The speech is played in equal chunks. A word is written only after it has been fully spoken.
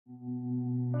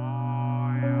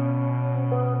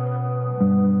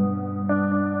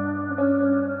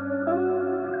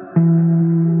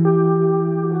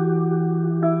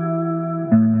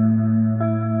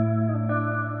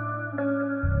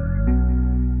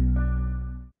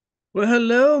Well,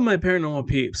 hello, my paranormal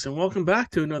peeps, and welcome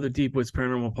back to another Deep Woods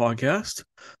Paranormal podcast.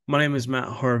 My name is Matt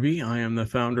Harvey. I am the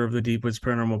founder of the Deep Woods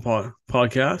Paranormal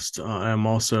podcast. I am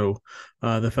also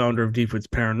the founder of Deep Woods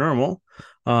Paranormal.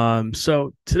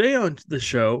 So today on the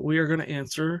show, we are going to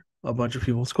answer a bunch of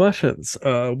people's questions.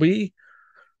 We,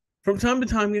 from time to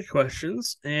time, get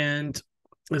questions, and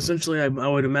essentially, I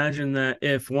would imagine that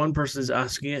if one person is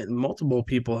asking it, multiple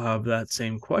people have that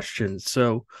same question.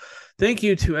 So thank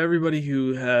you to everybody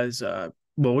who has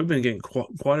we've been getting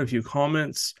quite a few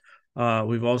comments.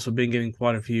 We've also been getting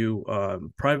quite a few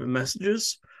private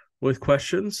messages with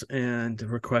questions and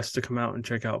requests to come out and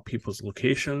check out people's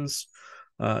locations.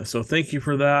 So thank you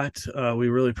for that. We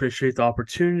really appreciate the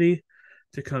opportunity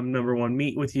to come, number one,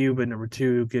 meet with you, but number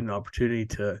two, get an opportunity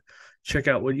to check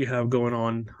out what you have going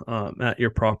on at your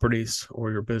properties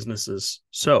or your businesses.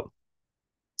 So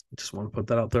I just want to put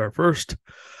that out there first.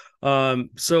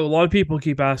 So a lot of people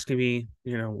keep asking me,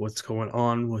 what's going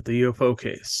on with the UFO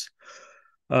case.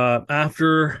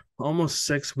 After almost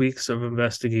 6 weeks of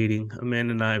investigating,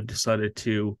 Amanda and I have decided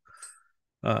to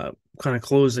kind of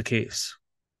close the case.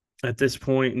 At this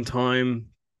point in time,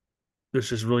 there's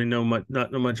just really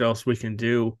not much else we can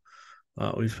do.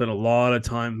 We spent a lot of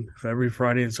time every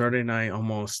Friday and Saturday night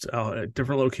almost out at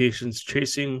different locations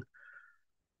chasing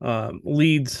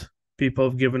leads people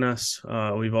have given us.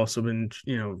 We've also been,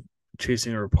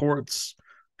 chasing reports,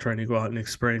 trying to go out and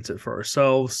experience it for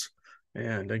ourselves.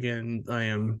 And again, I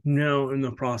am now in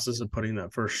the process of putting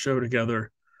that first show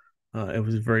together. It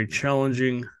was very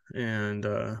challenging. And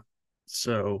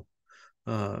so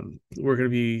we're going to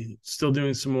be still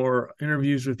doing some more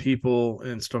interviews with people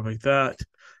and stuff like that.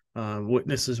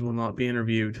 Witnesses will not be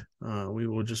interviewed. We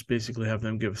will just basically have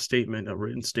them give a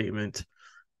written statement,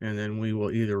 and then we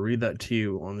will either read that to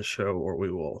you on the show or we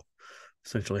will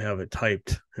essentially have it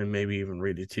typed and maybe even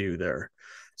read it to you there.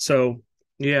 So,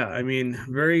 yeah, I mean,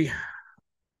 very,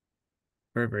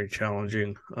 very, very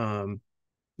challenging, to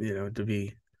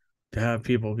have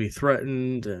people be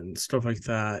threatened and stuff like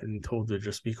that and told to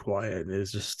just be quiet. It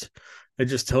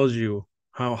just tells you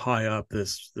how high up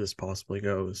this possibly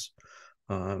goes.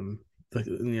 The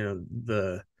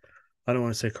I don't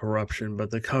want to say corruption, but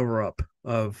the cover up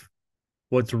of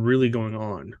what's really going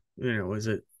on.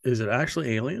 Is it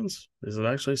actually aliens? Is it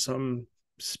actually some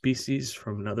species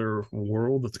from another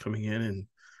world that's coming in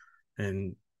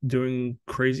and doing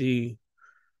crazy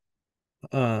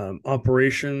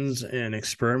operations and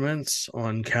experiments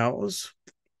on cows?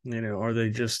 Are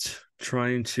they just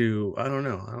trying to? I don't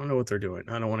know. I don't know what they're doing.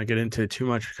 I don't want to get into it too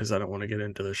much because I don't want to get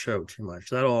into the show too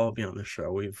much. That'll all be on the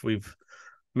show. We've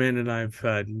Man and I've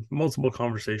had multiple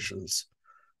conversations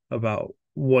about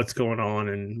what's going on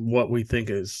and what we think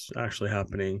is actually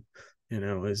happening.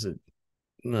 Is it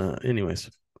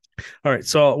anyways. All right,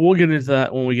 so we'll get into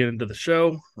that when we get into the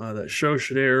show. That show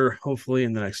should air hopefully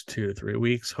in the next 2 to 3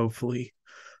 weeks. Hopefully,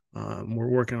 we're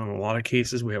working on a lot of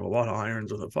cases. We have a lot of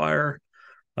irons with the fire.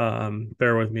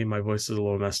 Bear with me, my voice is a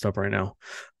little messed up right now.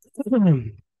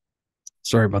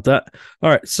 Sorry about that. All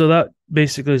right, so that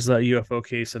basically is that UFO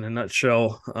case in a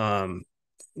nutshell.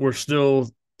 We're still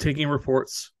taking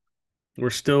reports. We're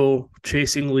still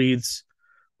chasing leads.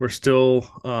 We're still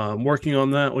working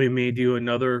on that. We may do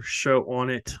another show on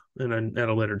it at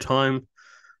a later time,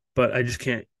 but I just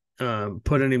can't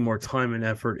put any more time and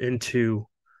effort into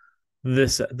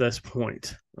this at this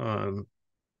point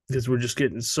because we're just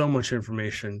getting so much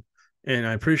information, and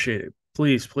I appreciate it.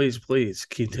 Please, please, please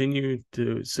continue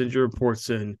to send your reports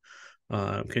in.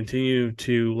 Continue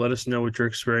to let us know what you're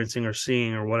experiencing or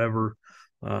seeing or whatever.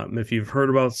 If you've heard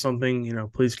about something,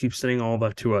 please keep sending all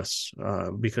that to us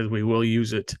because we will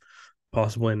use it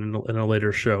possibly in a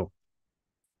later show.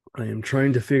 I am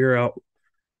trying to figure out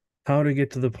how to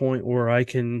get to the point where I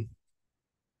can,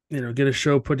 get a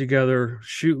show put together,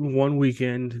 shoot in one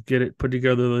weekend, get it put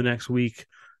together the next week,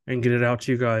 and get it out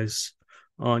to you guys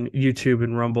on YouTube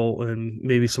and Rumble and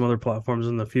maybe some other platforms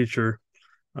in the future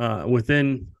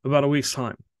within about a week's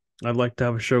time. I'd like to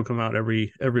have a show come out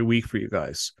every week for you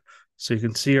guys, so you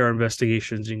can see our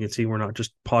investigations. You can see we're not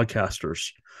just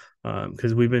podcasters,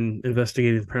 because we've been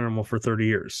investigating the paranormal for 30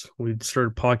 years. We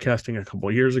started podcasting a couple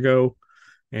of years ago,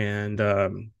 and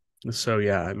so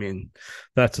yeah, I mean,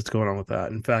 that's what's going on with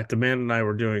that. In fact, Amanda and I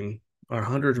were doing our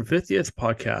 150th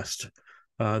podcast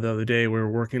the other day. We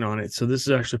were working on it, so this is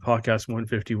actually podcast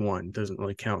 151. It doesn't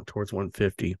really count towards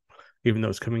 150, even though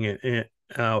it's coming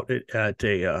out at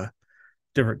a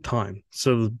different time.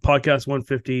 So the podcast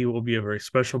 150 will be a very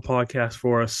special podcast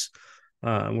for us.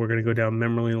 We're going to go down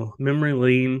memory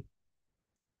lane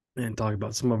and talk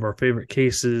about some of our favorite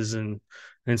cases and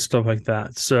stuff like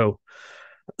that. So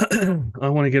I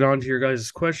want to get on to your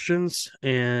guys' questions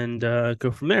and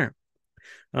go from there.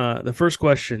 The first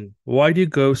question: why do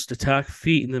ghosts attack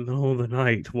feet in the middle of the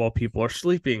night while people are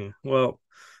sleeping? Well,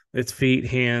 it's feet,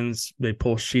 hands. They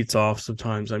pull sheets off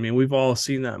sometimes. I mean, we've all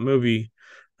seen that movie,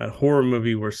 that horror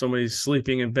movie where somebody's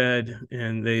sleeping in bed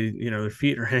and their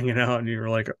feet are hanging out, and you're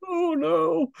like, oh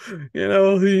no,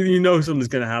 something's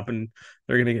gonna happen.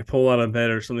 They're gonna get pulled out of bed,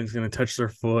 or something's gonna touch their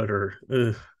foot,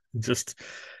 or just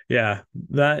yeah.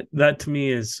 That to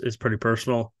me is pretty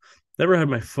personal. Never had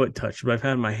my foot touched, but I've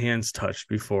had my hands touched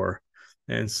before.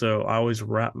 And so I always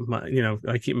wrap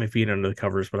I keep my feet under the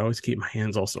covers, but I always keep my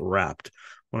hands also wrapped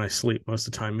when I sleep most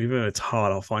of the time. Even if it's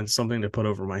hot, I'll find something to put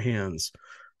over my hands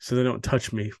so they don't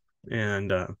touch me.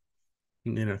 And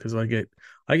because I get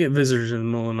visitors in the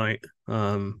middle of the night,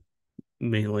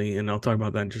 mainly, and I'll talk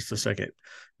about that in just a second.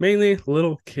 Mainly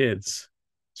little kids.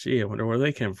 Gee, I wonder where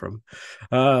they came from.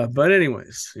 But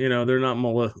anyways, they're not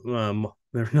malevolent.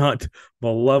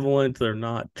 They're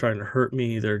not trying to hurt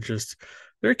me. They're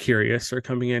curious. They're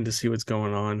coming in to see what's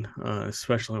going on,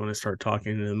 especially when I start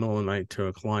talking in the middle of the night to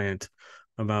a client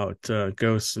about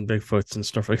ghosts and Bigfoots and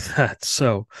stuff like that.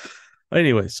 So,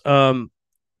 anyways,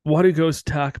 why do ghosts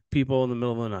attack people in the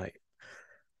middle of the night?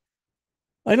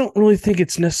 I don't really think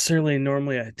it's necessarily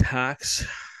normally attacks.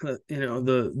 The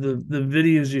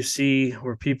videos you see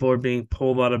where people are being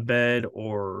pulled out of bed,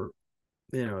 or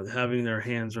having their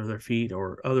hands or their feet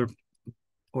or other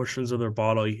portions of their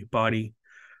body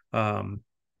um,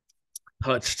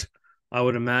 touched, I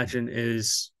would imagine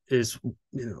is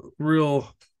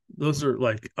real. Those are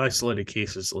like isolated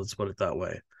cases. Let's put it that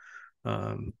way.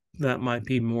 That might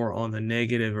be more on the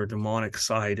negative or demonic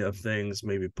side of things,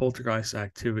 maybe poltergeist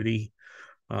activity.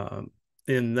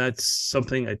 And that's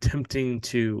something attempting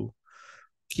to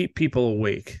keep people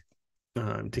awake,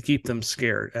 to keep them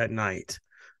scared at night.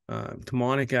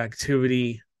 Demonic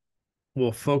activity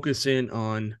will focus in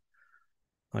on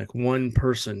like one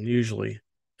person. Usually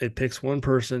it picks one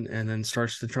person and then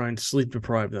starts to try and sleep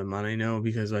deprive them, and I know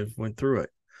because I've went through it.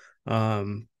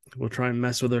 We'll try and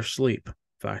mess with their sleep.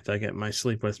 In fact, I get my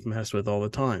sleep messed with all the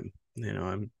time.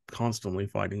 I'm constantly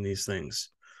fighting these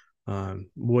things.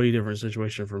 Way different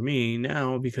situation for me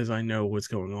now because I know what's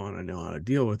going on. I know how to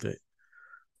deal with it.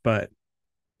 But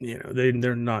they know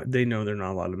they're not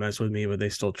allowed to mess with me, but they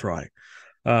still try.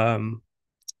 um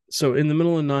so in the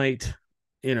middle of the night,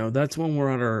 that's when we're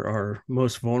at our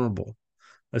most vulnerable.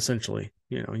 Essentially,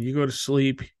 you go to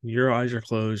sleep, your eyes are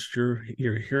closed, your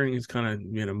hearing is kind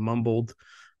of mumbled,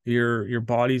 your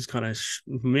body's kind of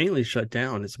mainly shut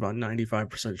down. It's about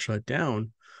 95% shut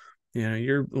down.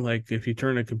 You're like, if you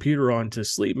turn a computer on to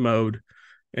sleep mode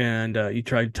and you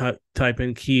try to type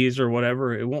in keys or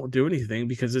whatever, it won't do anything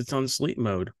because it's on sleep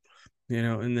mode.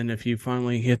 And then if you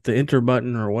finally hit the enter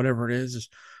button or whatever it is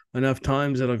enough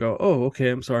times, it'll go, oh, okay,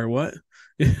 I'm sorry, what?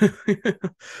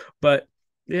 But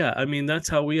yeah, I mean, that's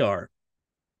how we are.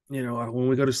 When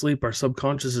we go to sleep, our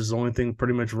subconscious is the only thing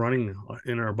pretty much running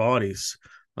in our bodies.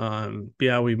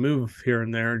 Yeah, we move here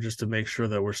and there just to make sure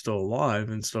that we're still alive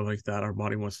and stuff like that. Our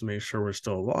body wants to make sure we're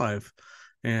still alive,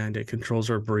 and it controls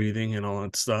our breathing and all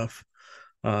that stuff.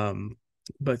 um,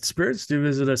 but spirits do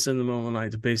visit us in the middle of the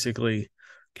night to basically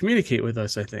communicate with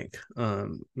us, I think.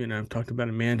 I've talked about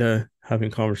Amanda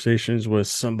having conversations with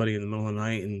somebody in the middle of the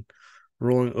night and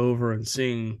rolling over and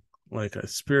seeing like a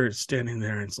spirit standing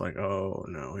there, and it's like, oh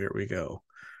no, here we go.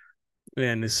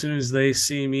 And as soon as they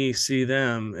see me see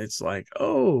them, it's like,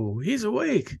 oh, he's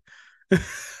awake.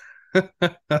 And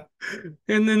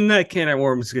then that can of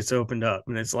worms gets opened up,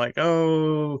 and it's like,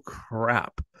 oh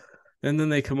crap. And then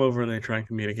they come over and they try and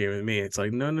communicate with me. It's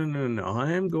like, no, no, no, no.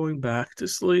 I am going back to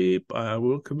sleep. I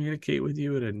will communicate with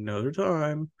you at another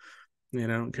time. I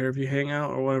don't care if you hang out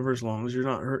or whatever, as long as you're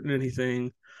not hurting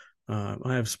anything. I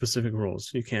have specific rules.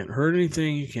 You can't hurt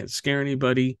anything. You can't scare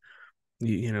anybody.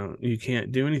 You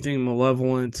can't do anything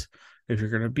malevolent. If you're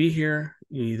going to be here,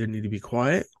 you either need to be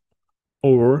quiet,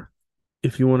 or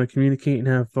if you want to communicate and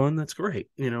have fun, that's great.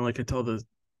 Like I tell the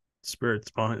spirits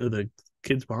behind, or the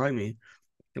kids behind me,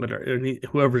 but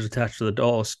whoever's attached to the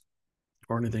dolls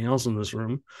or anything else in this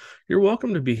room, you're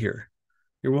welcome to be here.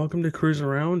 You're welcome to cruise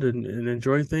around and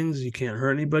enjoy things. You can't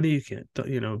hurt anybody. You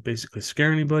can't, basically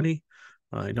scare anybody.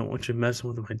 I don't want you messing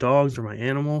with my dogs or my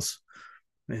animals.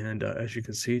 And as you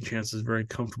can see, Chance is very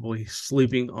comfortably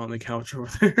sleeping on the couch over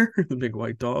there, the big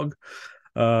white dog.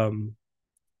 Um,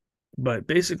 but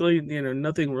basically,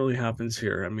 nothing really happens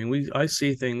here. I mean, I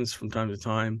see things from time to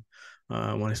time.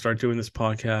 When I start doing this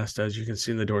podcast, as you can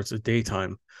see in the door, it's the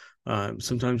daytime.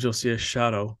 Sometimes you'll see a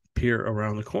shadow peer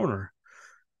around the corner,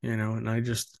 and I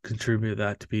just contribute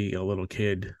that to be a little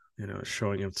kid,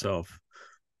 showing himself.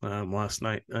 Last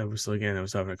night, I was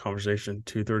having a conversation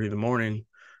 2:30 in the morning,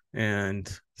 and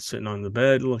sitting on the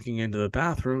bed looking into the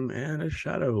bathroom, and a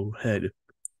shadow head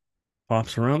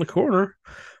pops around the corner,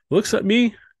 looks at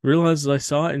me, realizes I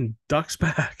saw it, and ducks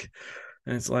back.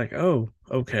 And it's like, oh,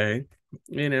 okay,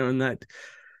 and that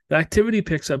the activity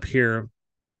picks up here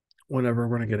whenever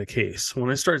we're gonna get a case. When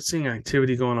I start seeing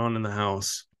activity going on in the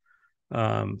house,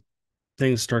 um,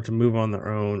 things start to move on their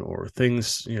own, or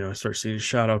things, I start seeing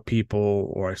shadow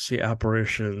people, or I see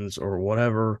apparitions, or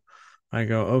whatever. I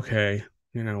go, okay,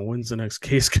 when's the next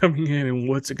case coming in, and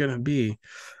what's it gonna be?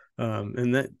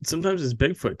 And that sometimes it's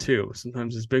Bigfoot too.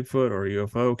 Sometimes it's Bigfoot or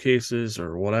UFO cases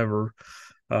or whatever.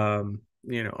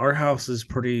 Our house is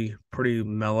pretty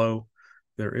mellow.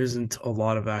 There isn't a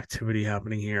lot of activity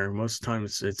happening here. Most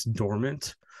times it's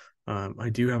dormant. I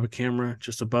do have a camera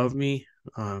just above me,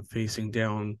 facing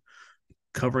down,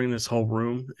 covering this whole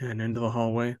room and into the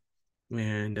hallway,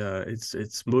 and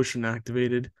it's motion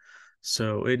activated,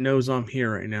 so it knows I'm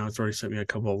here right now. It's already sent me a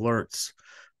couple alerts,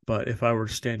 but if I were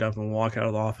to stand up and walk out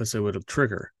of the office, it would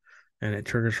trigger, and it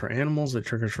triggers for animals, it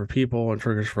triggers for people, and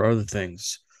triggers for other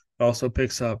things. It also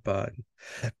picks up,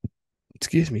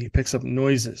 it picks up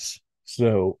noises.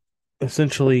 So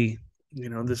essentially,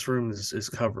 this room is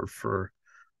covered for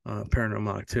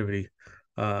paranormal activity.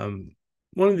 Um,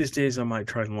 One of these days, I might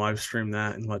try and live stream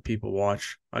that and let people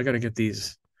watch. I got to get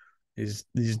these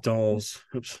dolls.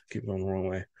 Oops, keep going the wrong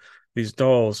way. These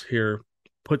dolls here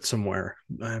put somewhere.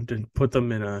 I have to put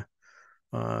them in a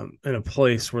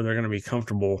place where they're going to be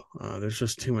comfortable. There's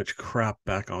just too much crap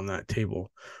back on that table.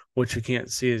 What you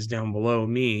can't see is down below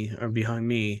me or behind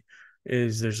me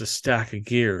is there's a stack of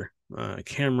gear,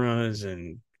 cameras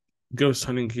and ghost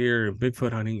hunting gear and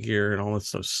Bigfoot hunting gear and all that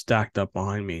stuff stacked up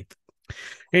behind me.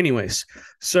 Anyways,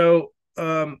 so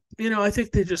I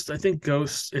think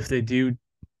ghosts, if they do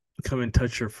come and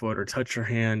touch your foot or touch your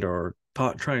hand or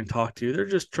try and talk to you, they're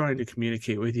just trying to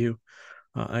communicate with you.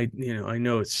 I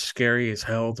know it's scary as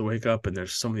hell to wake up and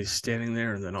there's somebody standing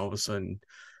there, and then all of a sudden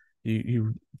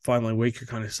you finally wake your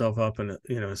kind of self up, and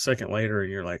a second later,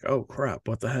 and you're like, oh crap,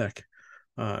 what the heck?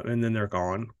 And then they're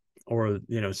gone, or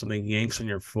something yanks on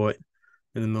your foot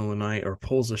in the middle of the night, or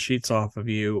pulls the sheets off of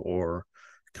you, or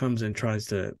comes and tries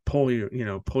to pull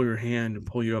your hand and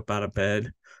pull you up out of bed,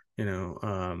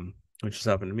 which has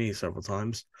happened to me several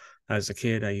times. As a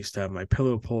kid, I used to have my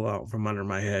pillow pulled out from under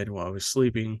my head while I was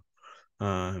sleeping,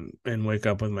 and wake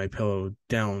up with my pillow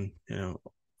down,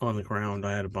 on the ground.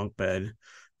 I had a bunk bed,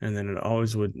 and then it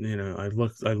always would,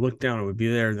 I look down, it would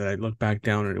be there. Then I'd look back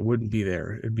down, and it wouldn't be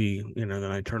there. It'd be, then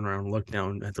I turn around and look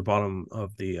down at the bottom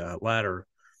of the ladder,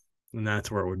 and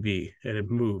that's where it would be. It had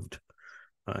moved.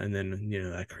 And then,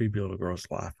 that creepy little girl's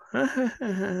laugh.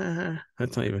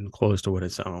 That's not even close to what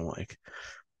it sounded like.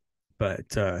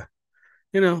 But, I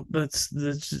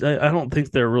don't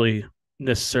think they're really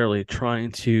necessarily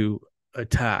trying to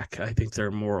attack. I think they're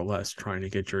more or less trying to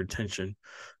get your attention.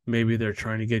 Maybe they're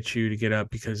trying to get you to get up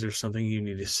because there's something you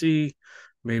need to see.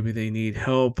 Maybe they need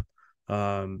help.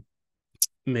 Um,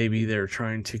 Maybe they're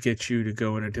trying to get you to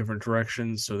go in a different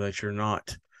direction so that you're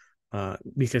not,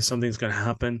 because something's going to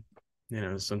happen.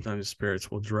 Sometimes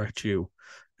spirits will direct you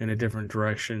in a different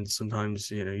direction. Sometimes,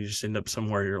 you just end up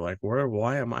somewhere. You're like,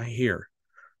 why am I here?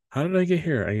 How did I get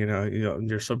here?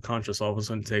 Your subconscious all of a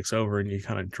sudden takes over, and you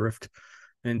kind of drift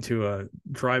into a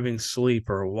driving sleep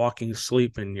or a walking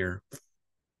sleep, and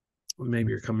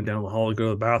maybe you're coming down the hall to go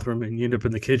to the bathroom, and you end up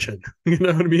in the kitchen. You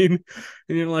know what I mean?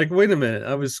 And you're like, wait a minute,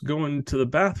 I was going to the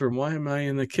bathroom. Why am I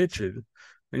in the kitchen?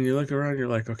 And you look around, you're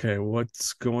like, okay,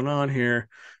 what's going on here?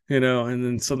 And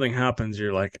then something happens.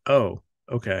 You're like, oh,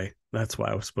 okay, that's why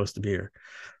I was supposed to be here.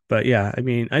 But yeah, I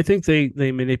mean, I think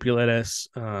they manipulate us.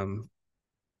 And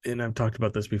I've talked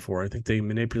about this before. I think they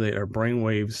manipulate our brain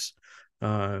waves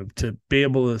to be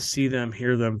able to see them,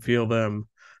 hear them, feel them.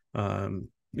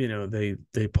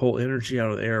 They pull energy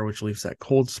out of the air, which leaves that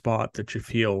cold spot that you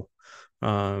feel,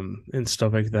 and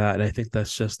stuff like that. And I think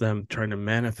that's just them trying to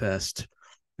manifest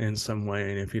in some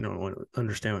way. And if you don't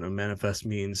understand what a manifest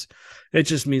means, it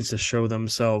just means to show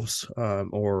themselves,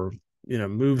 or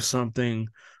move something,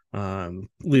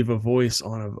 leave a voice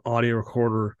on an audio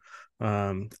recorder.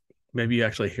 Maybe you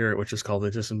actually hear it, which is called a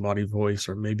disembodied voice,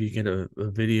 or maybe you get a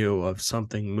video of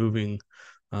something moving,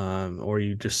 or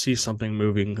you just see something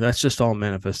moving. That's just all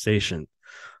manifestation.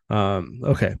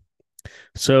 Okay,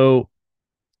 so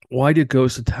why do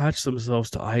ghosts attach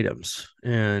themselves to items?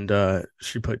 And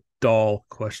she put doll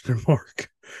question mark.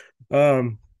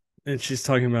 And she's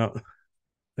talking about,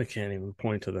 I can't even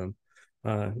point to them.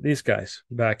 These guys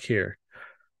back here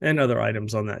and other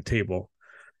items on that table.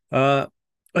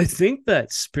 I think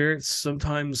that spirits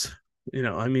sometimes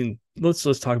I mean, let's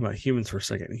talk about humans for a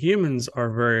second. Humans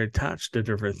are very attached to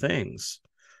different things.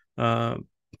 Uh,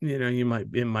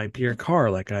 it might be your car,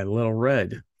 like I had Little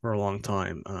Red for a long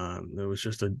time. It was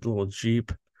just a little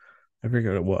Jeep. I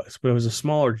forget what it was, but it was a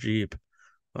smaller Jeep.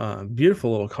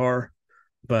 Beautiful little car.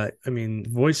 But I mean,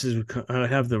 I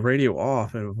would have the radio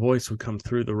off, and a voice would come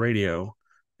through the radio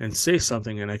and say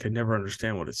something, and I could never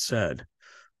understand what it said.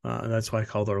 That's why I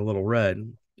called her Little Red.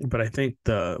 But I think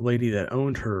the lady that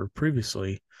owned her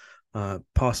previously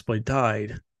possibly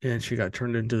died, and she got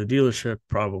turned into the dealership,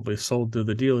 probably sold to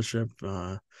the dealership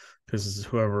because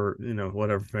whoever,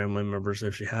 whatever family members,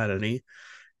 if she had any,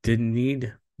 didn't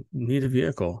need a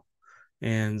vehicle.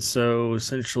 And so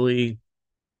essentially,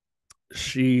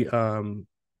 she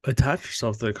attached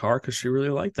herself to the car because she really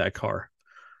liked that car.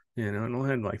 And it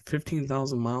had like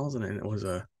 15,000 miles, and it was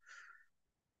a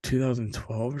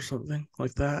 2012 or something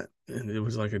like that. And it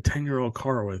was like a 10-year-old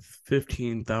car with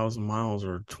 15,000 miles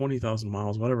or 20,000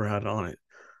 miles, whatever had on it.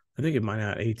 I think it might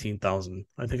have 18,000.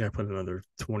 I think I put another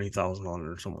 20,000 on it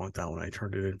or something like that when I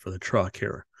turned it in for the truck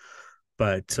here.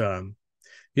 But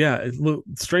yeah,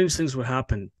 strange things would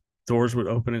happen. Doors would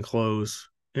open and close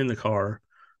in the car.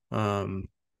 Um,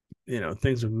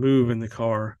 things would move in the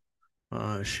car.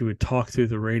 She would talk through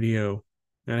the radio,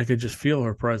 and I could just feel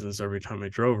her presence every time I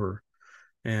drove her.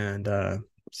 And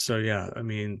so, yeah, I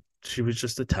mean, she was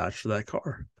just attached to that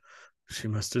car. She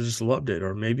must have just loved it,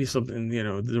 or maybe something.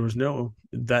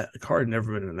 That car had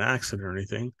never been in an accident or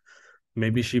anything.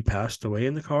 Maybe she passed away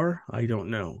in the car. I don't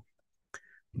know.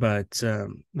 But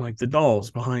like the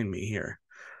dolls behind me here,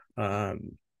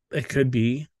 um, it could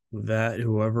be that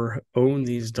whoever owned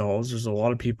these dolls, there's a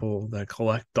lot of people that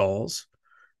collect dolls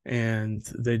and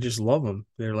they just love them.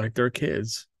 They're like their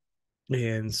kids.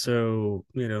 And so,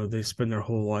 they spend their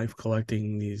whole life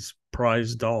collecting these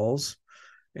prized dolls.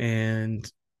 And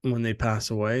when they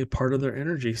pass away, part of their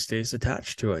energy stays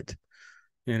attached to it,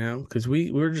 because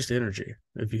we're just energy,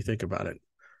 if you think about it.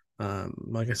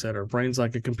 Like I said, our brain's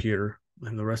like a computer,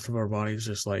 and the rest of our body is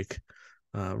just like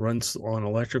runs on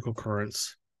electrical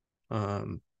currents.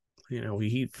 Um, we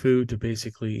eat food to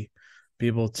basically be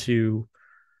able to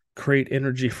create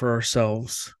energy for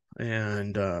ourselves.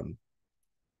 And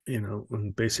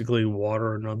and basically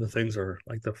water and other things are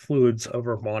like the fluids of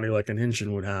our body, like an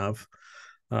engine would have.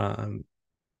 Um,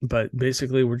 but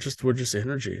basically, we're just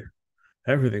energy.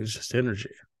 Everything's just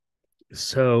energy.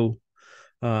 So,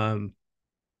 um,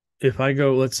 if I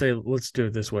go, let's do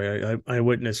it this way. I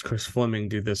witnessed Chris Fleming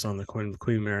do this on the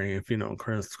Queen Mary. If you know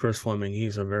Chris Fleming,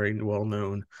 he's a very well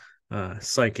known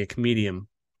psychic medium,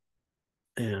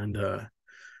 and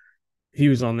he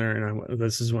was on there, and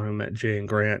this is when I met Jay and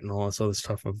Grant and all this other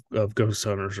stuff of ghost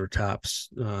hunters or taps.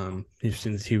 You've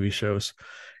seen the TV shows.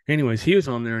 Anyways, he was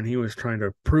on there and he was trying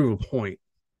to prove a point,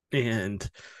 and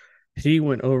he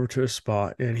went over to a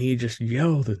spot and he just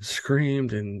yelled and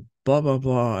screamed and blah blah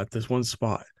blah at this one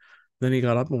spot. Then he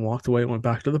got up and walked away and went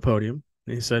back to the podium.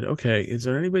 And he said, "Okay, is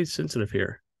there anybody sensitive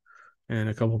here?" And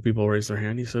a couple of people raised their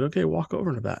hand. He said, "Okay, walk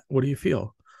over to that. What do you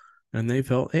feel?" And they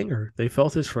felt anger. They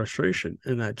felt his frustration,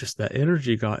 and that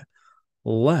energy got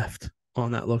left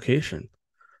on that location.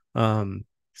 Um,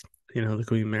 the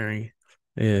Queen Mary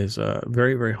is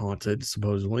very, very haunted,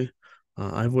 supposedly.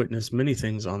 I've witnessed many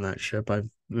things on that ship. I've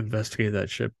investigated that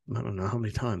ship, I don't know how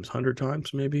many times, 100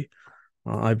 times maybe.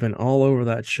 I've been all over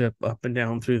that ship, up and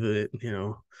down through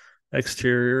the,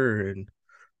 exterior and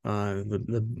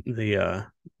the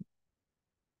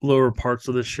lower parts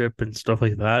of the ship and stuff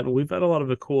like that. And we've had a lot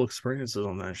of cool experiences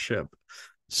on that ship.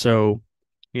 So,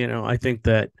 I think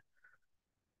that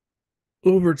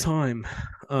over time,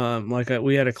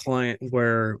 we had a client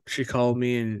where she called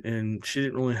me and she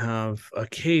didn't really have a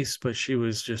case, but she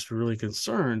was just really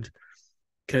concerned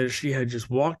because she had just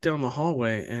walked down the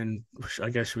hallway and I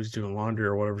guess she was doing laundry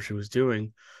or whatever she was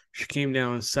doing. She came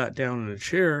down and sat down in a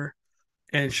chair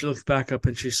and she looked back up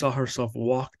and she saw herself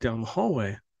walk down the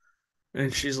hallway.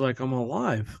 And she's like, "I'm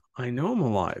alive. I know I'm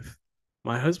alive.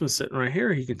 My husband's sitting right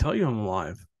here. He can tell you I'm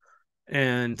alive."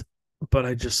 And, but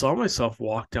I just saw myself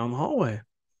walk down the hallway.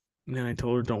 And then I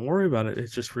told her, "Don't worry about it.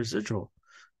 It's just residual.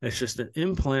 It's just an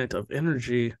implant of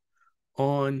energy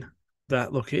on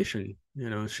that location."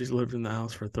 She's lived in the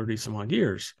house for 30 some odd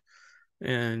years.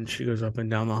 And she goes up and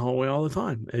down the hallway all the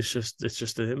time. It's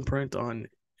just an imprint on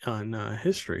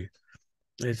history.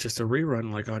 It's just a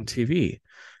rerun like on TV.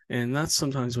 And that's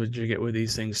sometimes what you get with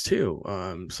these things too.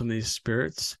 Some of these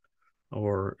spirits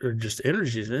or just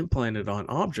energies implanted on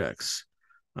objects,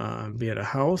 be it a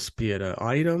house, be it an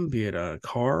item, be it a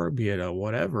car, be it a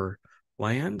whatever,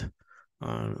 land.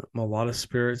 A lot of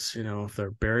spirits, if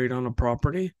they're buried on a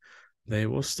property, they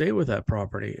will stay with that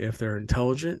property. If they're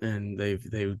intelligent and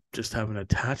they just have an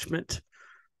attachment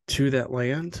to that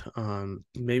land,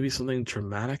 maybe something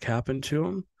traumatic happened to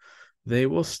them, they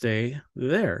will stay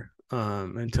there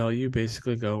until you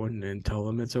basically go and tell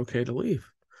them it's okay to leave,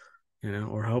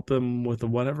 or help them with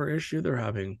whatever issue they're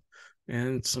having.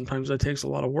 And sometimes that takes a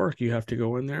lot of work. You have to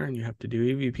go in there and you have to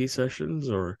do EVP sessions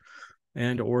or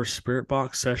spirit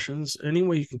box sessions. Any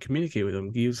way you can communicate with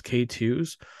them, use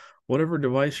K2s, whatever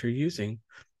device you're using,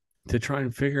 to try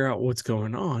and figure out what's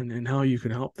going on and how you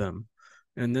can help them.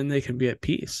 And then they can be at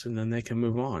peace and then they can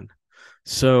move on.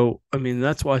 So, I mean,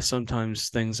 that's why sometimes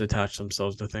things attach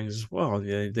themselves to things as well.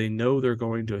 They know they're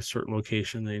going to a certain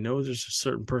location. They know there's a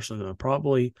certain person that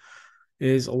probably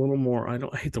is a little more, I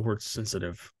hate the word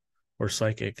sensitive or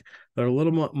psychic. They're a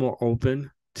little more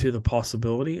open to the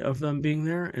possibility of them being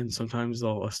there. And sometimes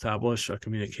they'll establish a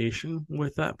communication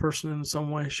with that person in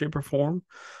some way, shape, or form.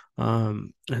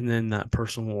 And then that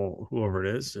person will, whoever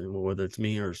it is, and whether it's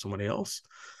me or somebody else,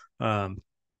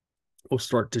 will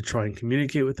start to try and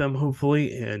communicate with them,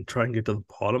 hopefully, and try and get to the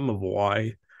bottom of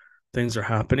why things are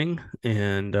happening.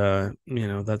 And,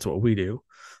 that's what we do.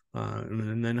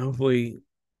 And then hopefully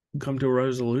come to a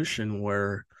resolution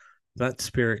where that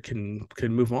spirit can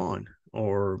move on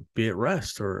or be at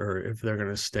rest, or if they're going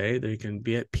to stay, they can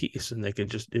be at peace and they can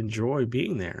just enjoy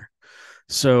being there.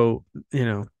 So,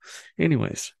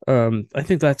 anyways, I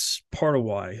think that's part of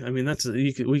why. I mean,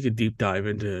 we could deep dive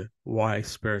into why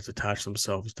spirits attach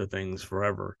themselves to things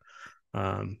forever.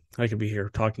 I could be here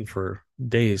talking for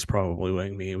days, probably,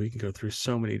 like me. We can go through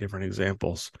so many different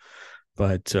examples.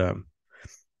 But,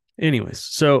 anyways,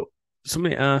 so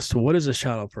somebody asked, what is a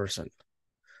shadow person?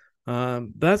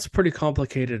 That's pretty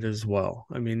complicated as well.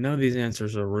 I mean, none of these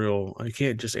answers are real. I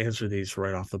can't just answer these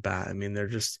right off the bat. I mean,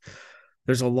 there's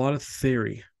a lot of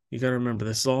theory. You got to remember,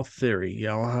 this is all theory.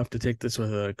 Yeah, I'll have to take this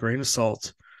with a grain of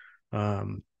salt.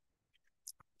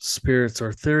 Spirits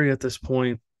are theory at this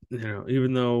point,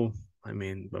 even though, I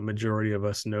mean, a majority of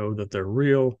us know that they're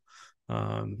real.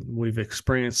 We've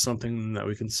experienced something that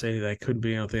we can say that could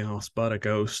be anything else but a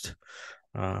ghost.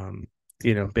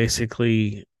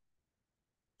 Basically,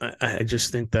 I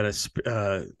just think that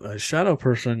a shadow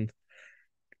person,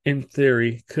 in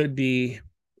theory, could be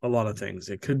a lot of things.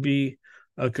 It could be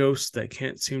a ghost that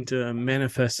can't seem to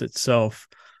manifest itself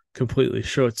completely,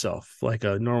 show itself like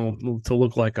a normal, to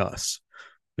look like us.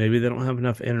 Maybe they don't have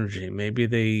enough energy. Maybe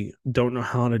they don't know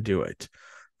how to do it.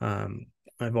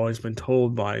 I've always been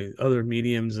told by other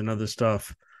mediums and other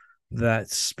stuff that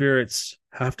spirits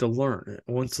have to learn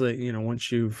once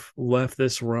once you've left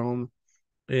this realm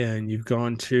and you've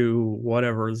gone to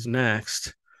whatever's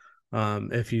next.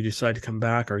 If you decide to come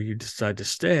back or you decide to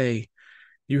stay,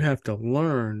 you have to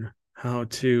learn how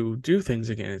to do things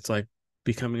again. It's like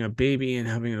becoming a baby and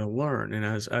having to learn. And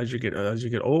as you get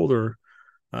older,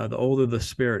 the older the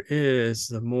spirit is,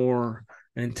 the more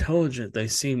intelligent they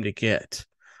seem to get.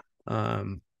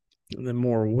 The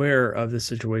more aware of the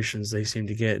situations they seem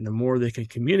to get, and the more they can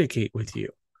communicate with you.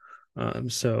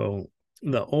 So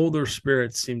the older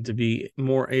spirits seem to be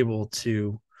more able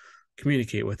to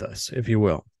communicate with us, if you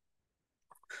will.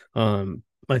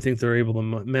 I think they're able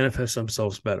to manifest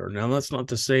themselves better. Now, that's not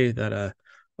to say that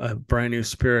a brand new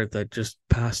spirit that just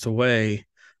passed away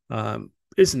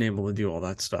isn't able to do all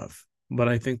that stuff. But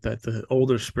I think that the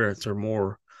older spirits are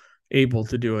more able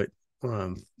to do it,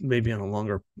 maybe on a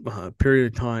longer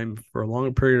period of time. For a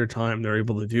longer period of time, they're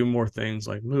able to do more things,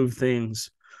 like move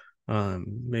things,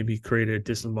 maybe create a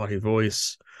disembodied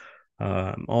voice.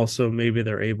 Also, maybe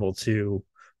they're able to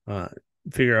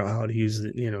figure out how to use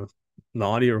the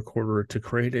audio recorder to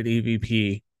create an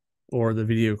EVP, or the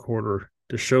video recorder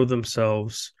to show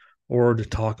themselves, or to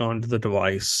talk onto the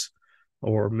device,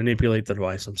 or manipulate the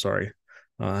device. I'm sorry.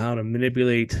 How to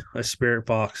manipulate a spirit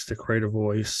box to create a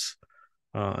voice,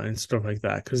 and stuff like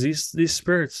that. Because these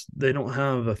spirits, they don't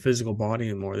have a physical body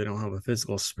anymore. They don't have a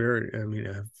physical spirit. I mean,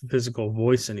 a physical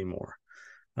voice anymore.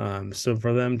 So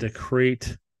for them to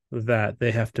create that,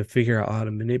 they have to figure out how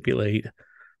to manipulate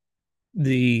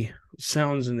the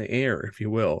sounds in the air, if you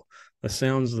will, the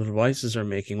sounds the devices are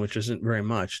making, which isn't very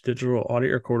much. Digital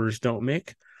audio recorders don't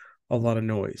make a lot of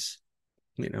noise.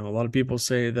 A lot of people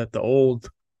say that the old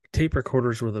tape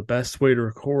recorders were the best way to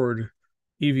record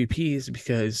EVPs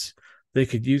because they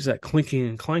could use that clinking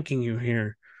and clanking you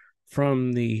hear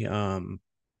from the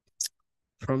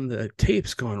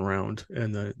tapes going around,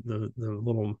 and the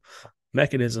little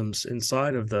mechanisms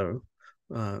inside of the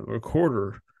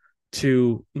recorder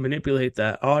to manipulate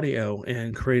that audio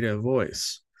and create a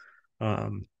voice. I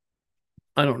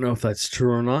don't know if that's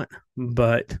true or not,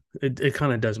 but it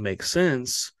kind of does make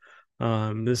sense.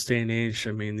 This day and age,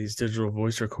 I mean, these digital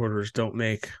voice recorders don't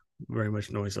make very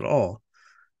much noise at all.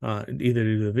 Either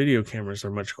do the video cameras are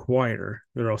much quieter,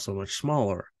 they're also much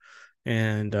smaller,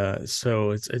 and so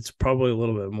it's probably a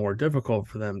little bit more difficult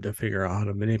for them to figure out how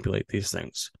to manipulate these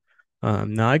things.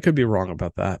 Now I could be wrong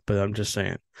about that, but I'm just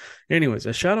saying. Anyways,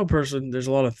 a shadow person, there's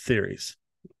a lot of theories.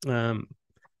 Um,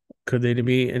 could they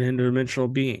be an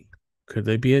interdimensional being? Could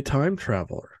they be a time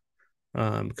traveler?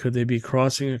 Could they be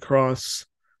crossing across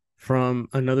from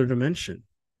another dimension?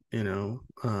 You know,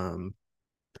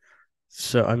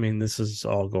 so I mean, this is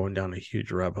all going down a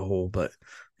huge rabbit hole, but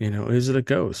is it a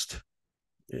ghost?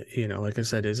 Like I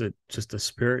said, is it just a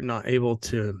spirit not able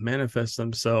to manifest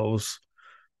themselves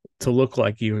to look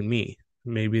like you and me?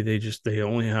 Maybe they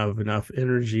only have enough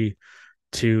energy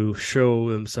to show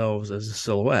themselves as a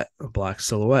silhouette, a black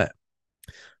silhouette.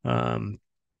 Um,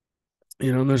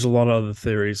 and there's a lot of other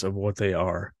theories of what they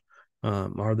are.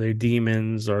 Are they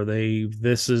demons? Are they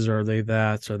thises? Are they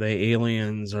that's? Are they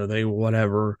aliens? Are they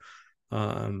whatever?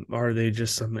 Are they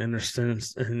just some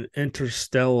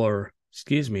interstellar,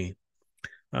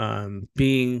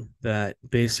 being that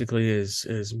basically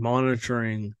is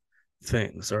monitoring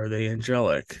things? Are they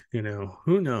angelic?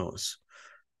 Who knows?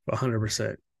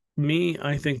 100%. Me,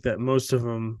 I think that most of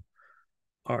them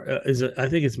I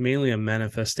think it's mainly a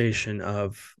manifestation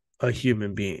of a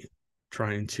human being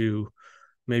trying to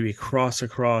maybe cross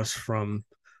across from,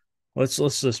 let's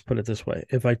just put it this way.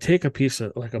 If I take a piece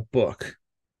of like a book,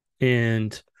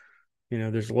 and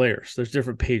there's layers, there's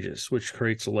different pages, which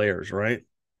creates layers, right?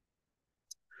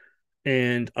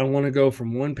 And I want to go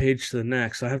from one page to the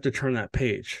next, I have to turn that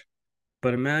page.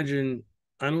 But imagine,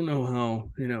 I don't know how,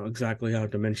 exactly how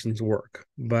dimensions work,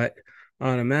 but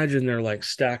I'd imagine they're like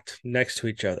stacked next to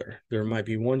each other. There might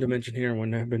be one dimension here,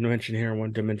 one dimension here,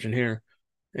 one dimension here.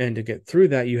 And to get through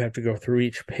that, you have to go through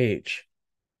each page.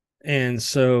 And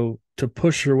so to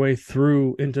push your way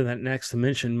through into that next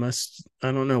dimension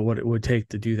I don't know what it would take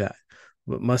to do that,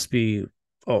 but must be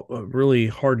really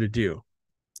hard to do.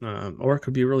 Or it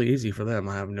could be really easy for them.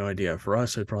 I have no idea. For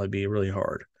us, it'd probably be really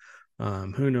hard.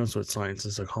 Who knows what science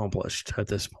has accomplished at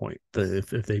this point?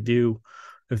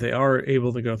 If they are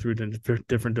able to go through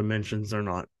different dimensions, they're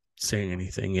not saying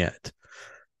anything yet.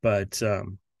 But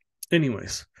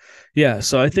anyways, yeah.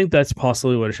 So I think that's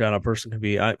possibly what a shadow person could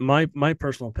be. My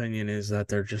personal opinion is that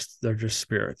they're just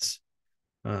spirits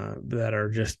that are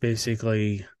just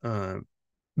basically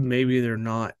maybe they're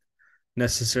not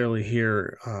necessarily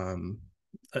here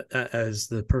as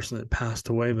the person that passed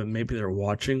away, but maybe they're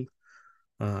watching.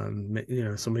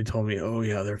 Somebody told me, oh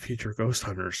yeah, they're future ghost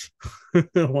hunters.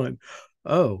 One,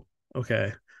 oh,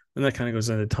 okay. And that kind of goes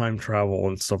into time travel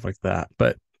and stuff like that.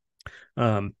 But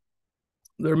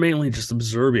they're mainly just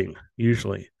observing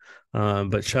usually.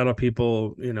 But shadow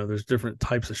people, there's different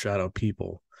types of shadow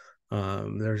people.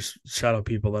 There's shadow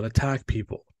people that attack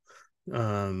people.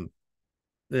 And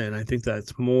I think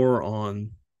that's more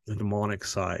on the demonic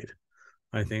side.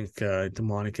 I think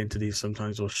demonic entities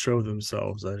sometimes will show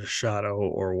themselves as a shadow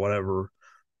or whatever,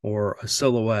 or a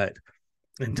silhouette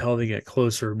until they get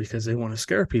closer because they want to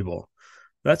scare people.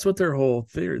 That's what their whole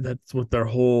theory, that's what their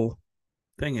whole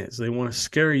thing is. They want to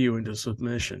scare you into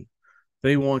submission.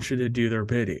 They want you to do their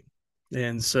bidding.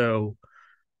 And so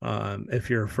if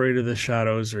you're afraid of the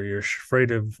shadows or you're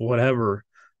afraid of whatever,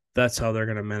 that's how they're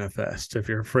going to manifest. If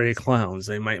you're afraid of clowns,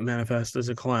 they might manifest as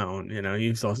a clown.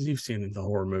 You've seen it in the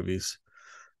horror movies.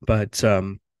 But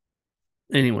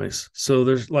anyways, so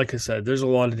there's, like I said, there's a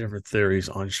lot of different theories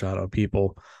on shadow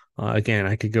people. Again,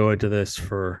 I could go into this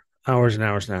for hours and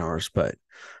hours and hours, but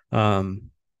I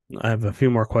have a few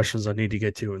more questions I need to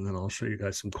get to, and then I'll show you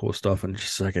guys some cool stuff in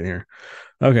just a second here.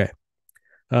 Okay.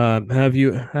 Have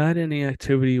you had any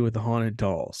activity with the haunted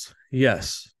dolls?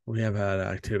 Yes, we have had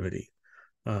activity.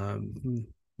 When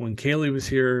Kaylee was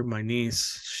here, my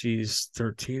niece, she's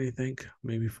 13, I think,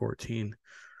 maybe 14.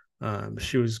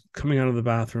 She was coming out of the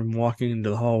bathroom, walking into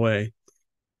the hallway,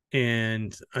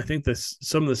 and I think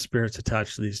some of the spirits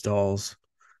attached to these dolls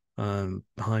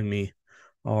behind me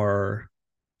are,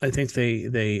 I think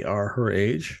they are her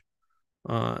age,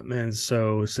 and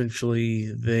so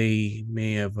essentially they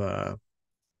may have,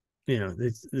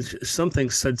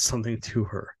 something said something to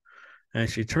her, and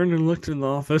she turned and looked in the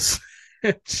office,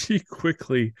 and she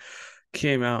quickly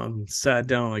came out and sat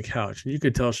down on the couch, and you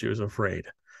could tell she was afraid.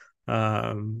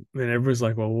 And everybody's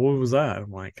like, well, what was that?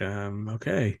 I'm like,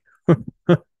 okay.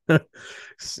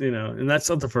 And that's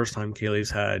not the first time Kaylee's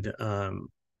had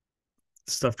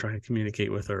stuff trying to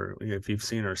communicate with her. If you've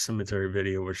seen our cemetery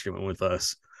video where she went with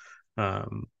us,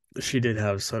 um, she did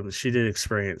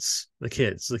experience the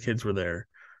kids. The kids were there,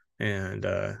 and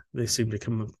they seemed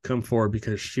to come forward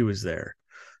because she was there.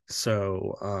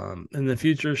 So in the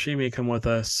future, she may come with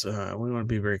us. We want to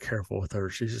be very careful with her.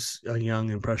 She's just a young,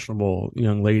 impressionable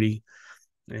young lady,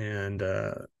 and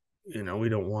we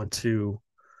don't want to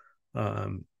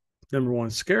um, number one,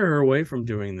 scare her away from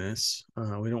doing this.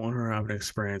 We don't want her to have an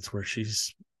experience where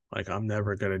she's like, I'm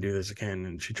never going to do this again,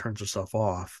 and she turns herself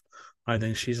off. I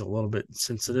think she's a little bit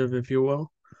sensitive, if you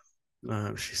will.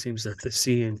 She seems to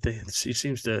see and she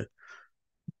seems to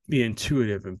be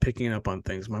intuitive and picking up on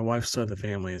things. My wife's side of the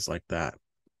family is like that.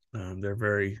 They're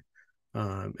very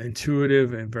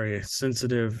intuitive and very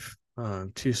sensitive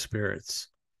to spirits.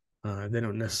 They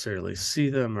don't necessarily see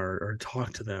them or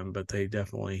talk to them, but they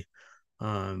definitely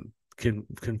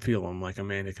can feel them. Like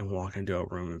Amanda can walk into a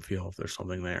room and feel if there's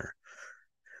something there.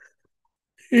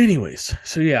 Anyways,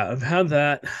 so yeah, I've had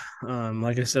that.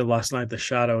 Like I said last night, the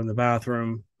shadow in the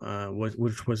bathroom,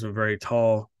 which wasn't very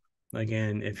tall.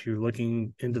 Again, if you're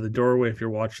looking into the doorway, if you're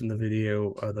watching the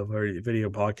video, the video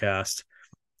podcast,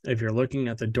 if you're looking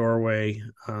at the doorway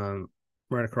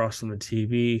right across from the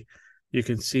TV, you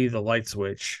can see the light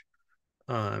switch.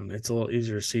 It's a little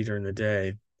easier to see during the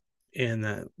day, and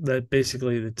that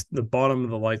basically the bottom of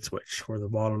the light switch, or the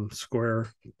bottom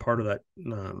square part of that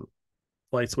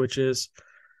light switch is,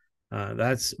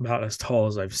 that's about as tall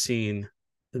as I've seen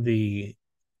the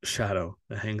shadow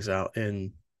that hangs out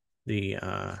in the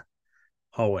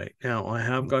hallway. Now, I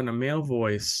have gotten a male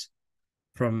voice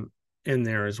from in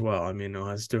there as well. I mean,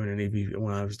 I was doing an EV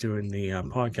when I was doing the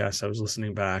podcast. I was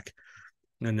listening back,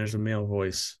 and there's a male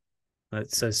voice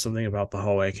that says something about the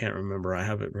hallway. I can't remember. I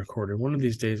have it recorded. One of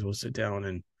these days, we'll sit down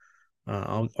and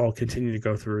I'll continue to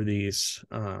go through these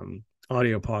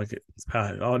audio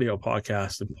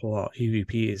podcasts and pull out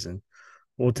EVPs, and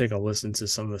we'll take a listen to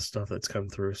some of the stuff that's come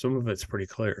through. Some of it's pretty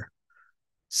clear.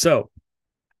 So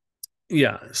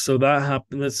yeah, so that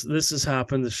happened. This has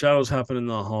happened. The shadows happened in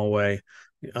the hallway.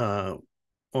 Uh,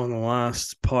 on the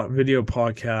last video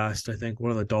podcast, I think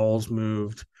one of the dolls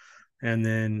moved, and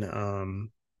then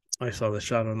I saw the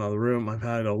shadow in the other room. I've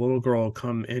had a little girl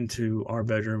come into our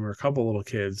bedroom, or a couple little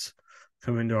kids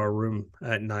come into our room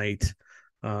at night.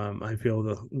 I feel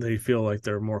that they feel like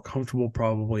they're more comfortable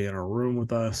probably in a room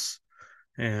with us,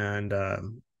 and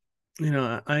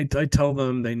I tell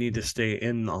them they need to stay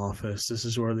in the office. This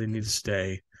is where they need to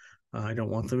stay. I don't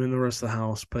want them in the rest of the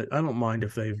house, but I don't mind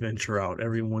if they venture out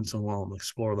every once in a while and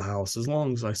explore the house, as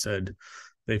long as I said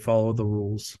they follow the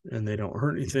rules and they don't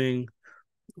hurt anything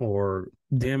or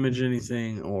damage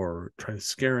anything or try to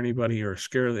scare anybody or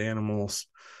scare the animals.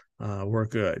 We're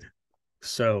good.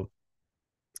 So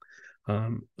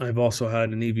I've also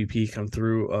had an EVP come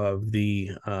through of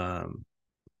the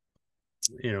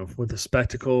with the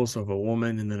spectacles of a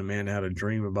woman, and then a man had a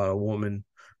dream about a woman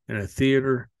in a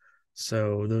theater.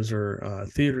 So those are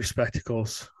theater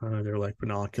spectacles. They're like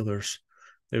binoculars.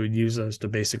 They would use those to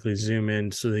basically zoom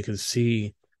in so they could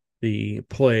see the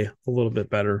play a little bit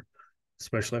better,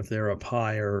 especially if they're up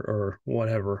high or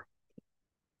whatever.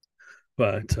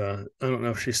 But I don't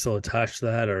know if she's still attached to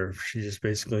that, or if she just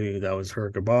basically that was her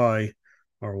goodbye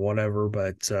or whatever.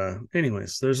 But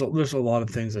anyways, there's a lot of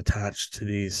things attached to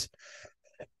these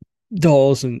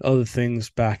dolls and other things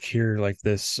back here, like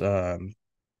this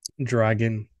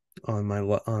dragon on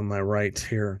my right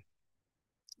here.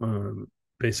 Um,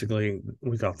 Basically,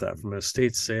 we got that from an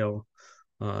estate sale.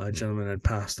 A gentleman had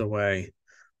passed away,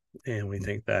 and we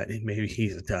think that maybe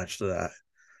he's attached to that.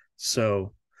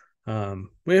 So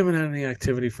we haven't had any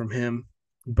activity from him,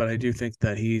 but I do think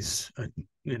that he's,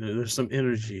 there's some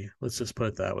energy. Let's just put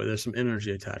it that way. There's some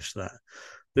energy attached to that.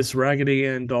 This Raggedy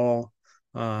Ann doll,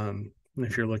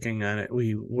 if you're looking at it,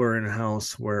 we were in a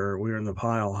house where we were in the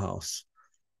Pile house,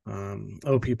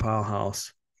 OP Pile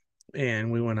house,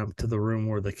 and we went up to the room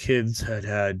where the kids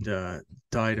had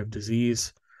died of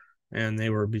disease, and they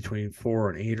were between 4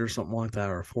 and 8 or something like that,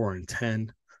 or 4 and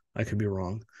 10. I could be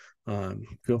wrong.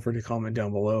 Feel free to comment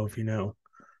down below if you know.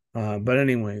 But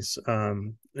anyways,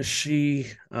 she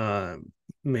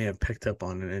may have picked up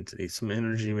on an entity. Some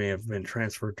energy may have been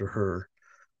transferred to her,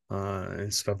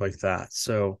 and stuff like that.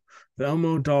 So the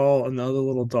Elmo doll and the other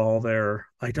little doll there,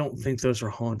 I don't think those are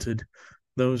haunted.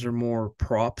 Those are more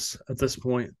props at this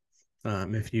point.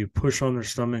 If you push on their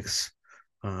stomachs,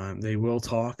 they will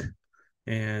talk.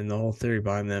 And the whole theory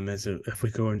behind them is if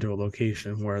we go into a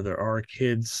location where there are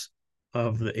kids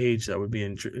of the age that would be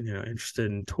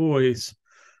interested in toys,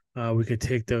 we could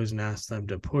take those and ask them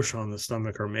to push on the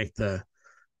stomach or make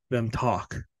them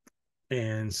talk,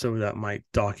 and so that might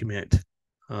document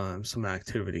some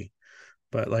activity.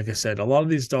 But like I said, a lot of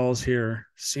these dolls here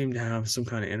seem to have some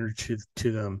kind of energy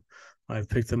to them. I've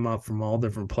picked them up from all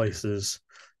different places.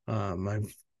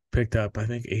 I've picked up, I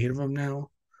think, 8 of them now.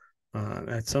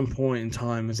 At some point in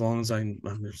time, as long as I'm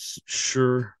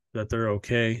sure that they're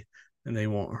okay and they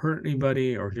won't hurt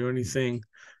anybody or do anything,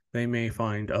 they may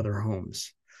find other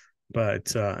homes.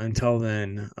 But until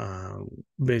then,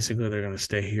 basically, they're going to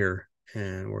stay here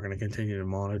and we're going to continue to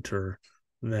monitor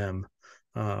them.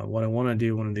 What I want to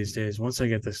do one of these days, once I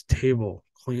get this table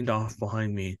cleaned off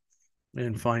behind me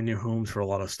and find new homes for a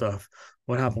lot of stuff,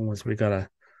 what happened was we got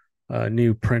a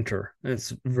new printer.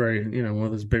 It's very, one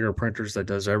of those bigger printers that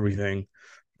does everything,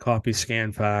 copy,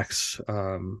 scan, fax,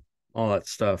 all that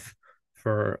stuff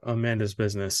for Amanda's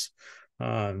business.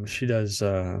 She does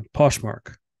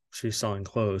Poshmark. She's selling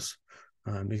clothes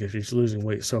because she's losing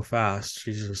weight so fast.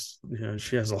 She's just,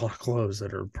 she has a lot of clothes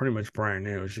that are pretty much brand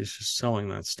new. She's just selling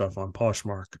that stuff on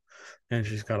Poshmark. And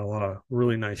she's got a lot of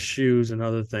really nice shoes and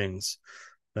other things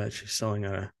that she's selling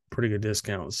at a pretty good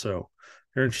discount. So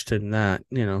if you're interested in that,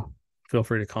 feel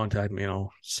free to contact me and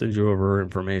I'll send you over her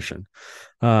information.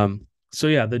 So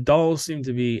yeah, the dolls seem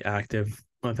to be active.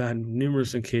 I've had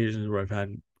numerous occasions where I've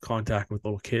had contact with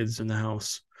little kids in the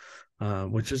house,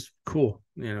 which is cool.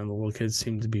 The little kids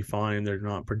seem to be fine. They're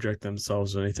not project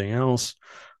themselves or anything else.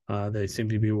 They seem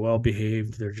to be well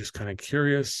behaved. They're just kind of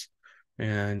curious.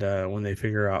 And when they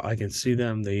figure out I can see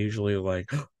them, they usually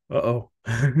like, oh.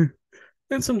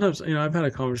 And sometimes, I've had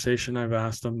a conversation. I've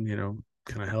asked them,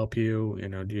 can I help you?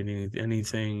 Do you need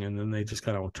anything? And then they just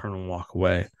kind of turn and walk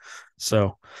away.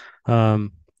 So,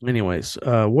 anyways,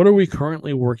 what are we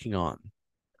currently working on?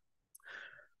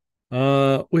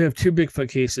 We have two Bigfoot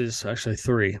cases, actually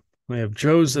three. We have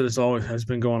Joe's that has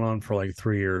been going on for like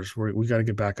 3 years. We got to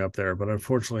get back up there, but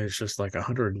unfortunately, it's just like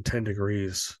 110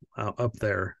 degrees up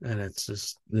there, and it's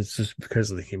just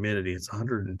because of the humidity. It's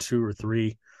 102 or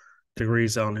 3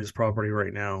 degrees on his property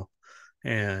right now,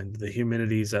 and the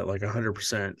humidity is at like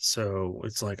 100%. So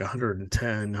it's like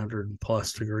 110, 100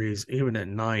 plus degrees. Even at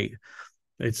night,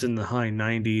 it's in the high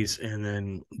 90s, and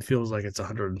then it feels like it's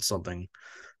 100 and something.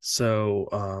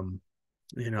 So,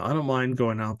 I don't mind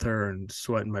going out there and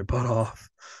sweating my butt off.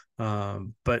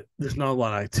 But there's not a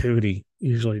lot of activity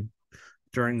usually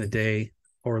during the day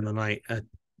or in the night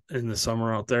in the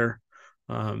summer out there.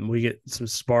 We get some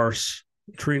sparse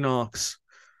tree knocks,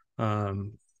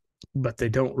 but they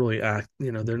don't really act,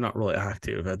 they're not really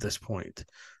active at this point.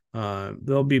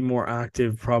 They'll be more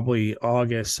active probably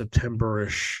August,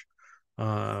 September-ish,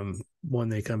 when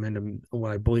they come into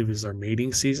what I believe is their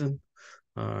mating season.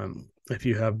 If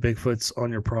you have Bigfoots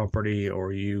on your property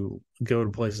or you go to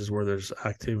places where there's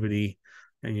activity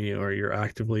and you're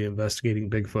actively investigating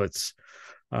Bigfoots,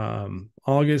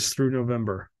 August through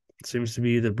November seems to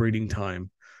be the breeding time.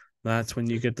 That's when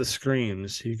you get the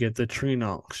screams, you get the tree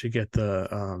knocks, you get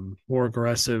the more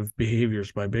aggressive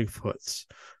behaviors by Bigfoots,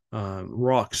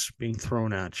 rocks being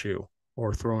thrown at you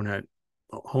or thrown at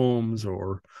homes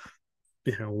or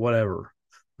whatever.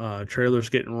 Trailers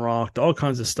getting rocked, all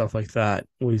kinds of stuff like that.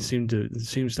 It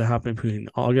seems to happen between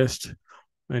August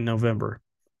and November,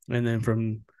 and then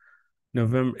from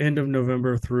end of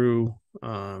November through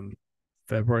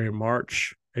February and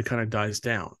March, it kind of dies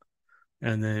down,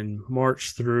 and then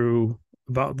March through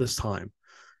about this time,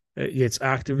 it gets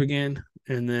active again,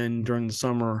 and then during the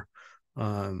summer,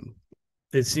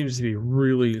 it seems to be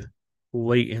really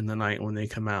late in the night when they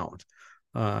come out.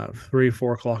 3,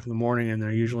 4 o'clock in the morning, and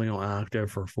they're usually on active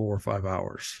for 4 or 5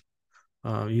 hours.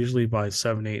 Usually by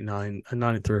 7, 8, 9,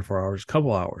 not 3 or 4 hours, a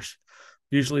couple hours.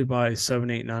 Usually by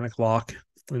 7, 8, 9 o'clock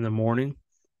in the morning,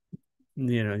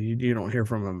 you don't hear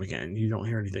from them again. You don't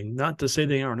hear anything. Not to say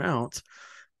they aren't out.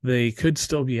 They could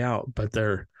still be out, but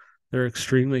they're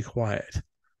extremely quiet,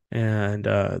 and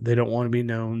they don't want to be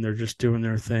known. They're just doing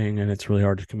their thing, and it's really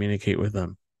hard to communicate with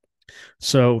them.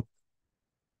 So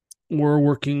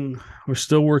we're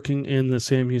still working in the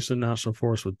Sam Houston National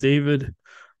Forest with David,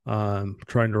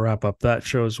 trying to wrap up that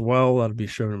show as well. That'll be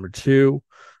show number 2.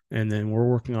 And then we're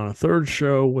working on a third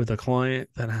show with a client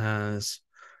that has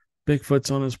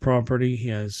Bigfoots on his property. He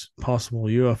has possible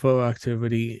UFO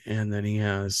activity, and then he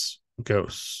has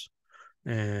ghosts.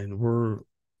 And we're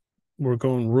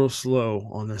going real slow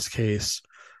on this case.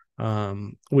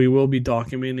 We will be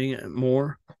documenting it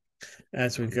more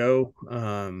as we go.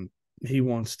 He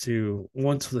wants to,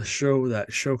 once that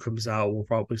show comes out, we'll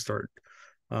probably start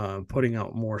putting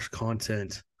out more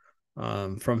content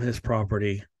from his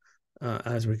property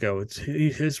as we go.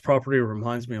 His property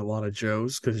reminds me a lot of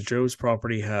Joe's, because Joe's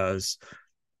property has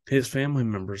his family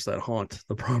members that haunt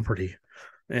the property,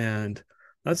 and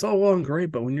that's all well and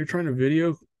great. But when you're trying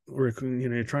to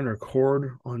you're trying to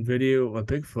record on video a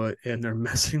Bigfoot, and they're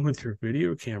messing with your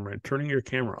video camera, turning your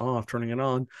camera off, turning it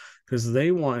on because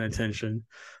they want attention.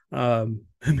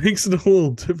 It makes it a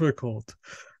little difficult.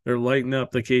 they're lighting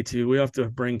up the K2. We have to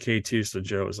bring K2s to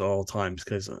Joe's at all times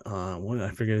because what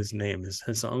I forget his name is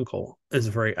his uncle is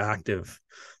very active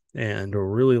and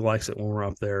really likes it when we're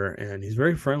up there, and he's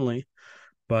very friendly,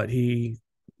 but he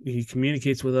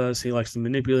communicates with us. He likes to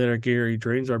manipulate our gear. He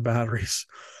drains our batteries.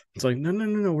 It's like, no, no,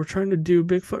 no, no. We're trying to do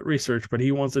Bigfoot research, but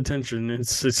he wants attention.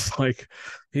 It's like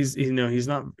he's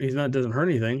not doesn't hurt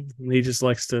anything. He just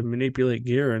likes to manipulate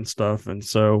gear and stuff. And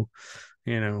so,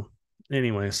 you know,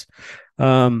 anyways,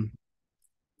 um,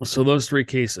 so those three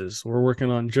cases, we're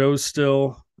working on Joe's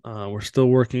still. We're still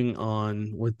working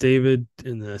on with David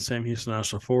in the Sam Houston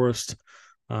National Forest.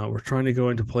 We're trying to go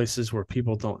into places where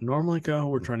people don't normally go.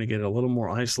 We're trying to get a little more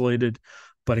isolated.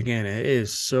 But again, it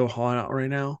is so hot out right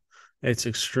now. It's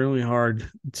extremely hard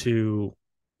to,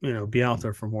 be out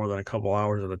there for more than a couple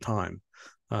hours at a time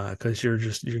because you're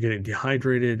getting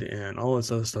dehydrated and all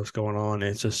this other stuff's going on.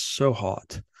 It's just so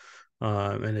hot,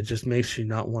 and it just makes you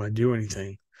not want to do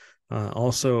anything.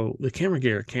 Also, the camera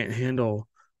gear can't handle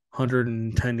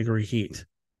 110-degree heat.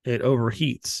 It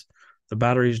overheats. The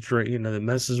batteries drain, that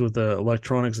messes with the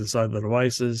electronics inside the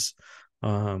devices,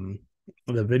 um,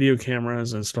 the video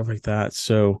cameras and stuff like that.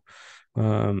 So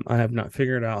I have not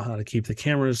figured out how to keep the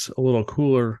cameras a little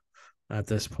cooler at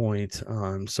this point.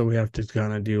 So we have to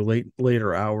kind of do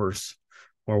later hours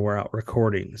where we're out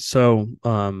recording. So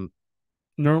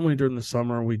normally during the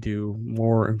summer we do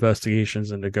more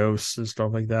investigations into ghosts and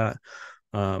stuff like that.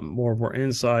 More we're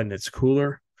inside and it's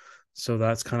cooler, so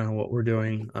that's kind of what we're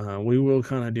doing. We will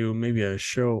kind of do maybe a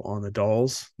show on the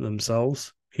dolls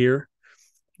themselves here,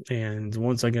 and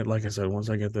once I get, like I said, once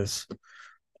I get this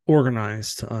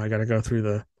organized, I got to go through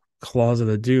the closet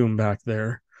of doom back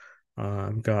there.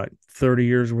 I've got 30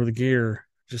 years worth of gear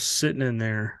just sitting in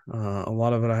there. A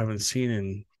lot of it I haven't seen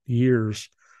in years,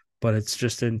 but it's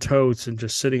just in totes and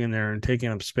just sitting in there and taking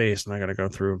up space. And I got to go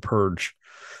through and purge.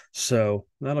 So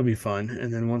that'll be fun.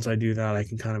 And then once I do that, I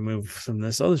can kind of move some of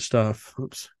this other stuff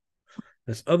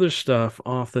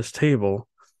off this table,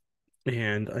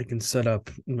 and I can set up.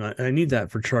 I need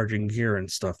that for charging gear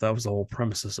and stuff. That was the whole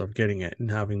premises of getting it and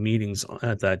having meetings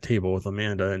at that table with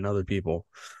Amanda and other people.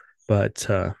 But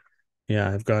yeah,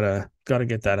 I've got to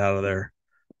get that out of there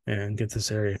and get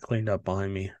this area cleaned up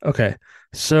behind me. Okay,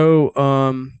 so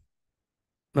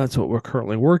that's what we're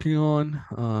currently working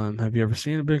on. Have you ever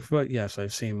seen a Bigfoot? Yes,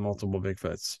 I've seen multiple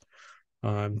Bigfoots.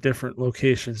 Different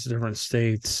locations, different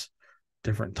states,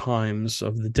 different times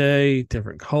of the day,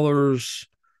 different colors,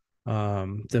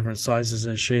 different sizes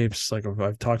and shapes. Like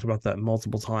I've talked about that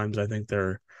multiple times. I think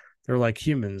they're like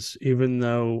humans, even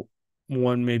though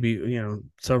one maybe,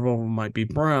 several of them might be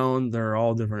brown. They're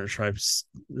all different shapes.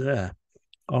 Yeah,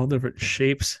 all different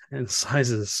shapes and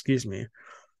sizes. Excuse me.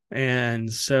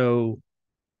 And so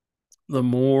the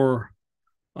more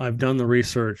I've done the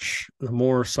research, the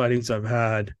more sightings I've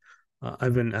had.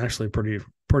 I've been actually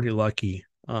pretty lucky.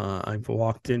 I've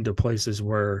walked into places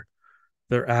where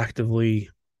they're actively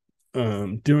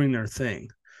doing their thing,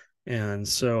 and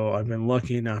so I've been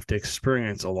lucky enough to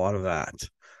experience a lot of that.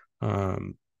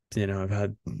 Um, I've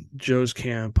had Joe's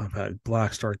Camp, I've had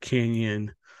Black Star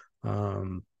Canyon,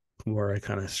 where I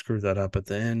kind of screwed that up at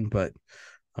the end, but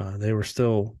they were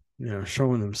still,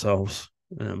 showing themselves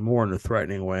more in a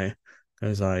threatening way,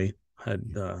 as I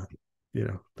had, done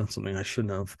something I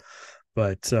shouldn't have.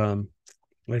 But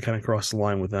I kind of crossed the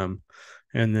line with them.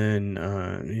 And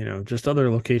then, just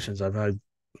other locations. I've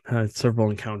had several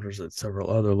encounters at several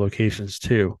other locations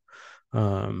too.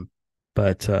 Um,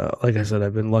 but like I said,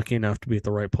 I've been lucky enough to be at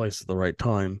the right place at the right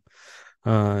time.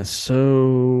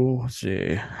 So let's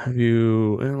see. Have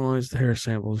you analyzed the hair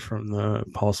samples from the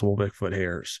possible Bigfoot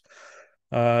hairs?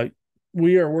 Uh,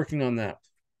 we are working on that.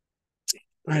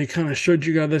 I kind of showed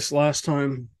you guys this last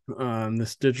time.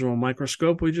 This digital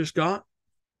microscope we just got.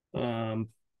 Um,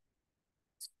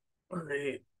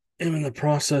 I am in the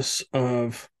process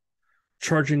of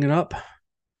charging it up.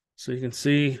 So you can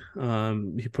see,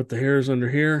 you put the hairs under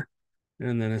here,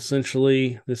 and then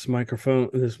essentially this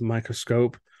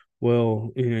microscope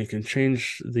will, you can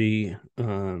change the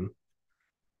angle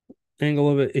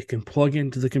of it. It can plug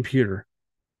into the computer,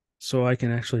 so I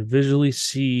can actually visually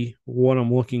see what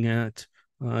I'm looking at.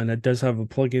 And it does have a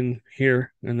plug-in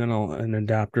here, and then an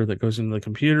adapter that goes into the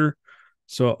computer,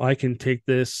 so I can take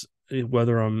this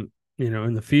whether I'm,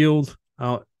 in the field,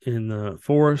 out in the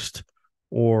forest,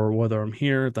 or whether I'm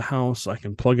here at the house. I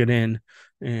can plug it in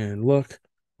and look.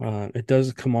 It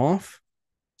does come off,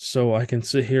 so I can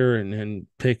sit here and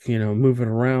pick, move it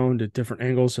around at different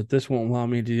angles that this won't allow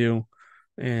me to do,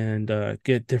 and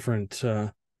get different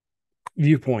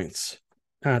viewpoints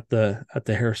at the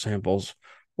hair samples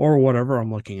or whatever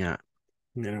I'm looking at.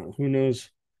 Who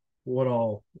knows what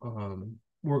all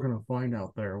we're going to find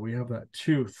out there. We have that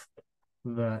tooth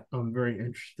that I'm very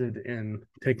interested in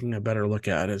taking a better look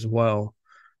at as well.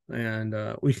 And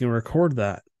we can record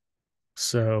that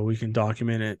so we can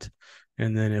document it.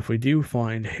 And then if we do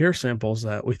find hair samples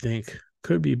that we think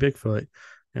could be Bigfoot,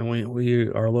 and we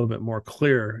are a little bit more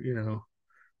clear,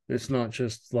 it's not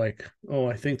just like, oh,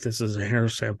 I think this is a hair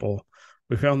sample.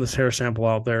 We found this hair sample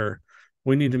out there.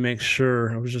 We need to make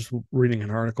sure. I was just reading an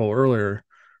article earlier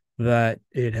that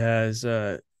it has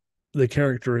the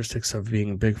characteristics of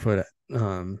being Bigfoot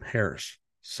hairs.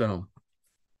 So,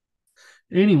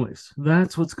 anyways,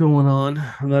 that's what's going on.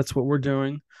 That's what we're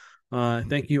doing.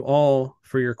 Thank you all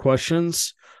for your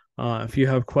questions. If you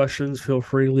have questions, feel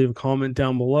free to leave a comment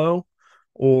down below,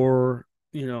 or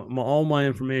all my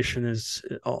information is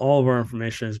all of our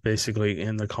information is basically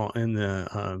in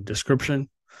the description.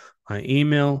 My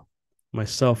email, my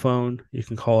cell phone. You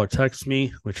can call or text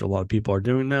me, which a lot of people are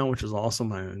doing now, which is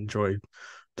awesome. I enjoy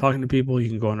talking to people. You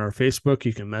can go on our Facebook.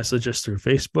 You can message us through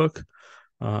Facebook.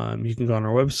 You can go on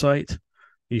our website.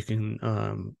 You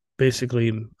can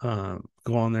basically go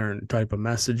on there and type a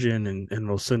message in, and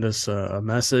it'll send us a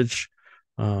message.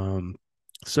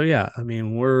 So yeah, I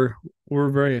mean, we're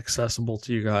very accessible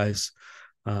to you guys.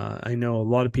 I know a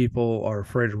lot of people are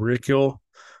afraid of ridicule.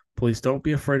 Please don't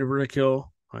be afraid of ridicule.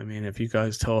 I mean, if you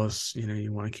guys tell us,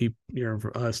 you want to keep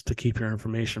us to keep your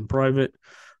information private,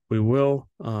 we will.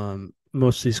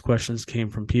 Most of these questions came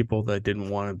from people that didn't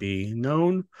want to be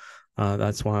known.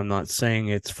 That's why I'm not saying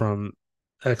it's from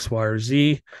X, Y, or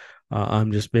Z.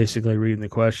 I'm just basically reading the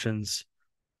questions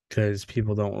because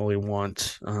people don't really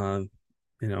want,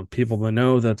 people to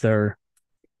know that they're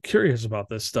curious about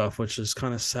this stuff, which is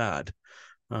kind of sad.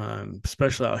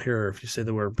 Especially out here, if you say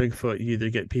the word Bigfoot, you either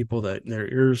get people that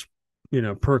their ears,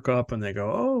 perk up and they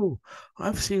go, "Oh,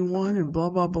 I've seen one," and blah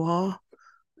blah blah.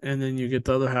 And then you get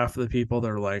the other half of the people that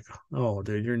are like, "Oh,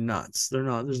 dude, you're nuts. They're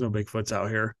not. There's no Bigfoots out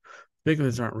here.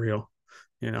 Bigfoots aren't real."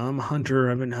 I'm a hunter.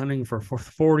 I've been hunting for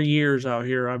 40 years out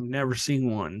here. I've never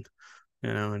seen one.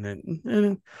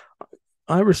 And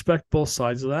I respect both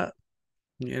sides of that.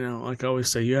 Like I always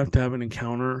say, you have to have an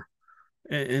encounter,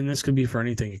 and this could be for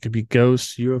anything. It could be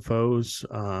ghosts, UFOs,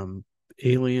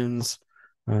 aliens,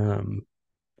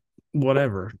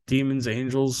 whatever, demons,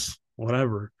 angels,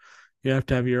 whatever. You have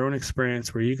to have your own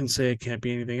experience where you can say it can't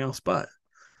be anything else but.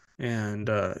 And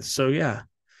so yeah,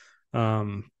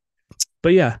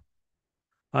 but yeah,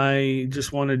 I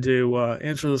just wanted to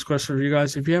answer this question for you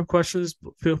guys. If you have questions,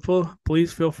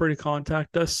 please feel free to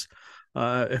contact us.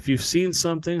 If you've seen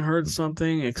something, heard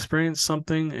something, experienced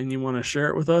something, and you want to share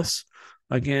it with us,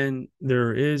 again,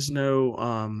 there is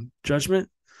no judgment.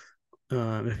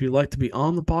 If you'd like to be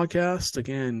on the podcast,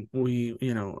 again,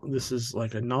 this is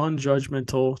like a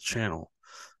non-judgmental channel.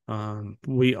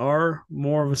 We are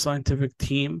more of a scientific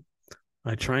team.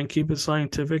 I try and keep it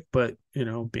scientific, but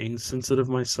being sensitive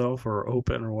myself, or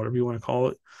open, or whatever you want to call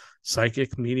it,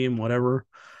 psychic, medium, whatever.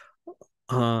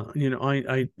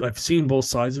 I've seen both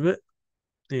sides of it,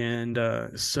 and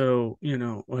so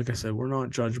like I said, we're not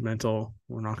judgmental.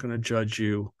 We're not going to judge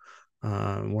you.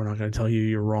 We're not going to tell you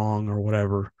you're wrong or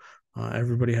whatever.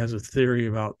 Everybody has a theory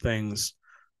about things,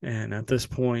 and at this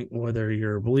point, whether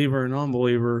you're a believer or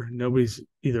non-believer, nobody's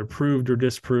either proved or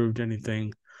disproved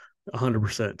anything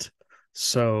 100%.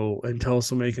 So until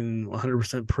somebody can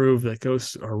 100% prove that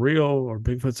ghosts are real, or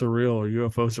Bigfoots are real, or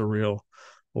UFOs are real,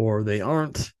 or they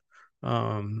aren't,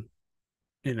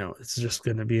 it's just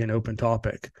going to be an open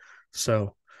topic.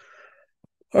 So,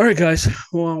 all right, guys.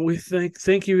 Well, we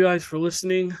thank you guys for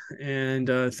listening, and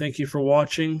thank you for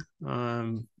watching.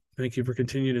 Thank you for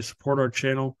continuing to support our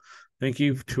channel. Thank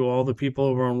you to all the people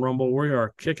over on Rumble. We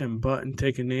are kicking butt and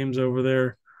taking names over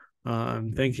there.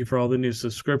 Thank you for all the new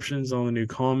subscriptions, all the new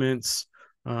comments.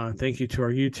 Thank you to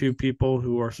our YouTube people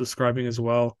who are subscribing as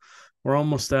well. We're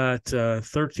almost at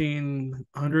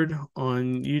 1,300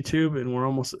 on YouTube, and we're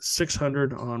almost at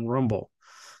 600 on Rumble.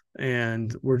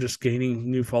 And we're just gaining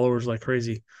new followers like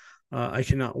crazy. I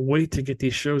cannot wait to get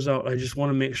these shows out. I just want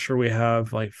to make sure we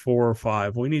have like 4 or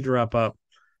 5. We need to wrap up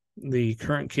the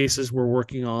current cases we're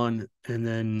working on, and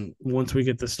then once we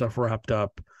get this stuff wrapped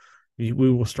up, we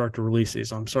will start to release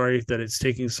these. I'm sorry that it's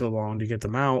taking so long to get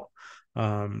them out.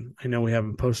 I know we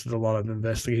haven't posted a lot of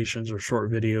investigations or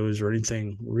short videos or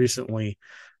anything recently.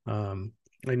 I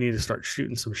need to start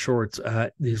shooting some shorts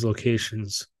at these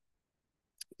locations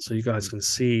so you guys can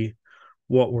see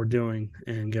what we're doing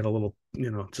and get a little,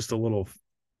 just a little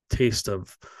taste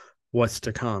of what's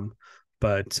to come.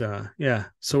 But yeah,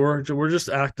 so we're just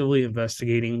actively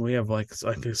investigating. We have like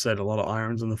I said, a lot of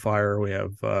irons in the fire. We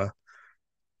have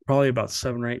probably about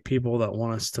 7 or 8 people that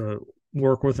want us to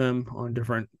work with them on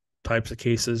different types of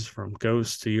cases, from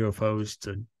ghosts to UFOs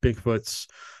to Bigfoots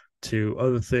to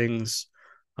other things.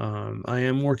 I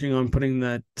am working on putting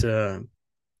that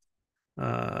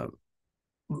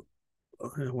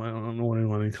well, I don't know what you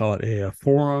want to call it, a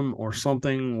forum or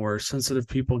something where sensitive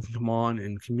people can come on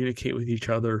and communicate with each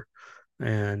other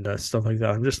and stuff like that.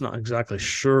 I'm just not exactly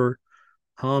sure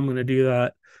how I'm going to do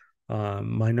that.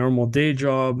 My normal day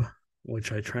job,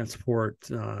 which I transport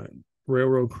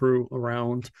railroad crew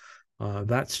around,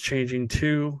 that's changing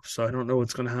too. So I don't know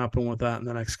what's going to happen with that in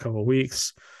the next couple of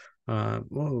weeks.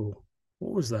 Whoa,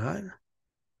 what was that?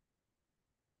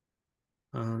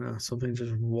 I don't know. Something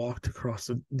just walked across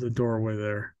the doorway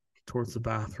there towards the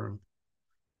bathroom.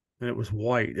 And it was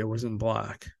white. It wasn't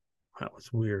black. That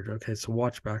was weird. Okay, so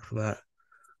watch back for that.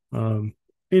 Um,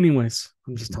 anyways,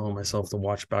 I'm just telling myself to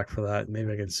watch back for that.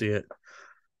 Maybe I can see it.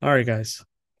 All right, guys.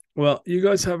 Well, you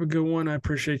guys have a good one. I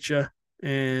appreciate you.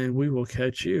 And we will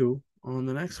catch you on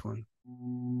the next one.